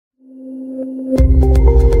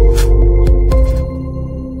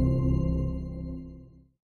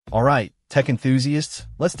Tech enthusiasts,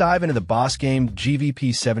 let's dive into the BOSGAME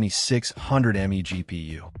GVP7600M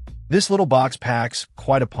eGPU. This little box packs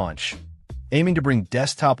quite a punch, aiming to bring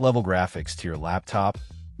desktop-level graphics to your laptop,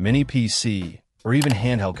 mini PC, or even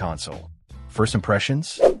handheld console. First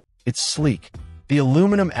impressions? It's sleek. The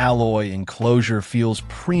aluminum alloy enclosure feels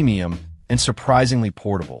premium and surprisingly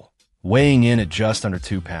portable, weighing in at just under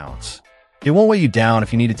 2 pounds. It won't weigh you down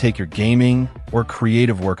if you need to take your gaming or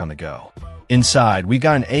creative work on the go. Inside, we've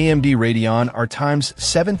got an AMD Radeon R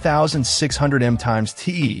x7600M x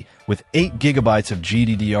with 8 GB of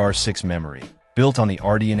GDDR6 memory, built on the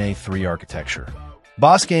RDNA 3 architecture.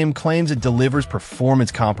 BOSGAME claims it delivers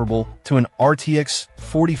performance comparable to an RTX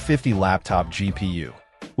 4050 laptop GPU,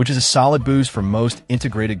 which is a solid boost for most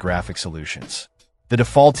integrated graphic solutions. The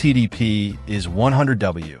default TDP is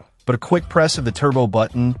 100W, but a quick press of the turbo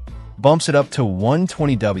button bumps it up to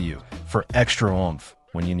 120W for extra oomph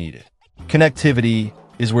when you need it. Connectivity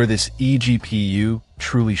is where this eGPU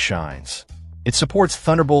truly shines. It supports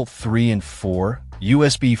Thunderbolt 3 and 4,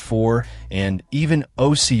 USB 4, and even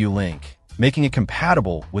OCU Link, making it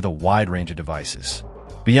compatible with a wide range of devices.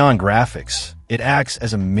 Beyond graphics, it acts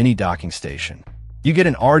as a mini docking station. You get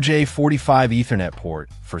an RJ45 Ethernet port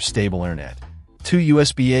for stable internet, 2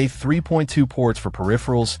 USB-A 3.2 ports for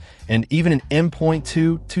peripherals, and even an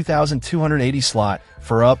M.2 2280 slot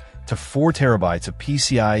for up to 4 terabytes of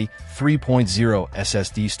PCIe 3.0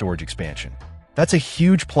 SSD storage expansion. That's a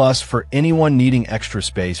huge plus for anyone needing extra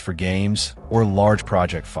space for games or large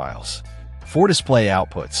project files. For display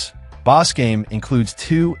outputs, BOSGAME includes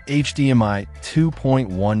 2 HDMI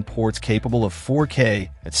 2.1 ports capable of 4K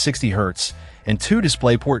at 60 Hz and 2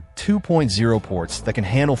 DisplayPort 2.0 ports that can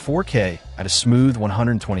handle 4K at a smooth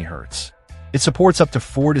 120 Hz. It supports up to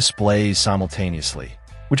 4 displays simultaneously,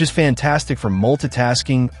 which is fantastic for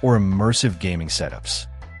multitasking or immersive gaming setups.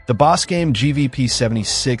 The BOSGAME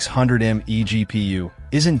GVP7600M eGPU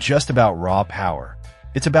isn't just about raw power,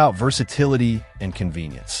 it's about versatility and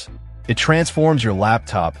convenience. It transforms your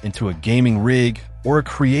laptop into a gaming rig or a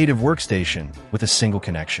creative workstation with a single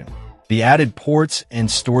connection. The added ports and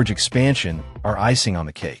storage expansion are icing on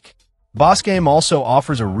the cake. BOSGAME also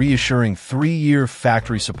offers a reassuring 3-year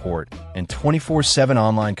factory support and 24/7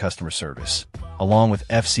 online customer service, along with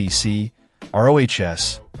FCC,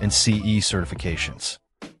 ROHS, and CE certifications.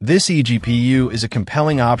 This eGPU is a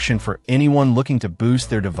compelling option for anyone looking to boost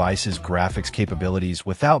their device's graphics capabilities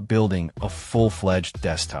without building a full-fledged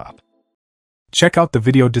desktop. Check out the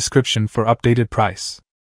video description for updated price.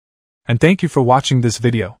 And thank you for watching this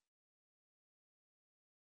video.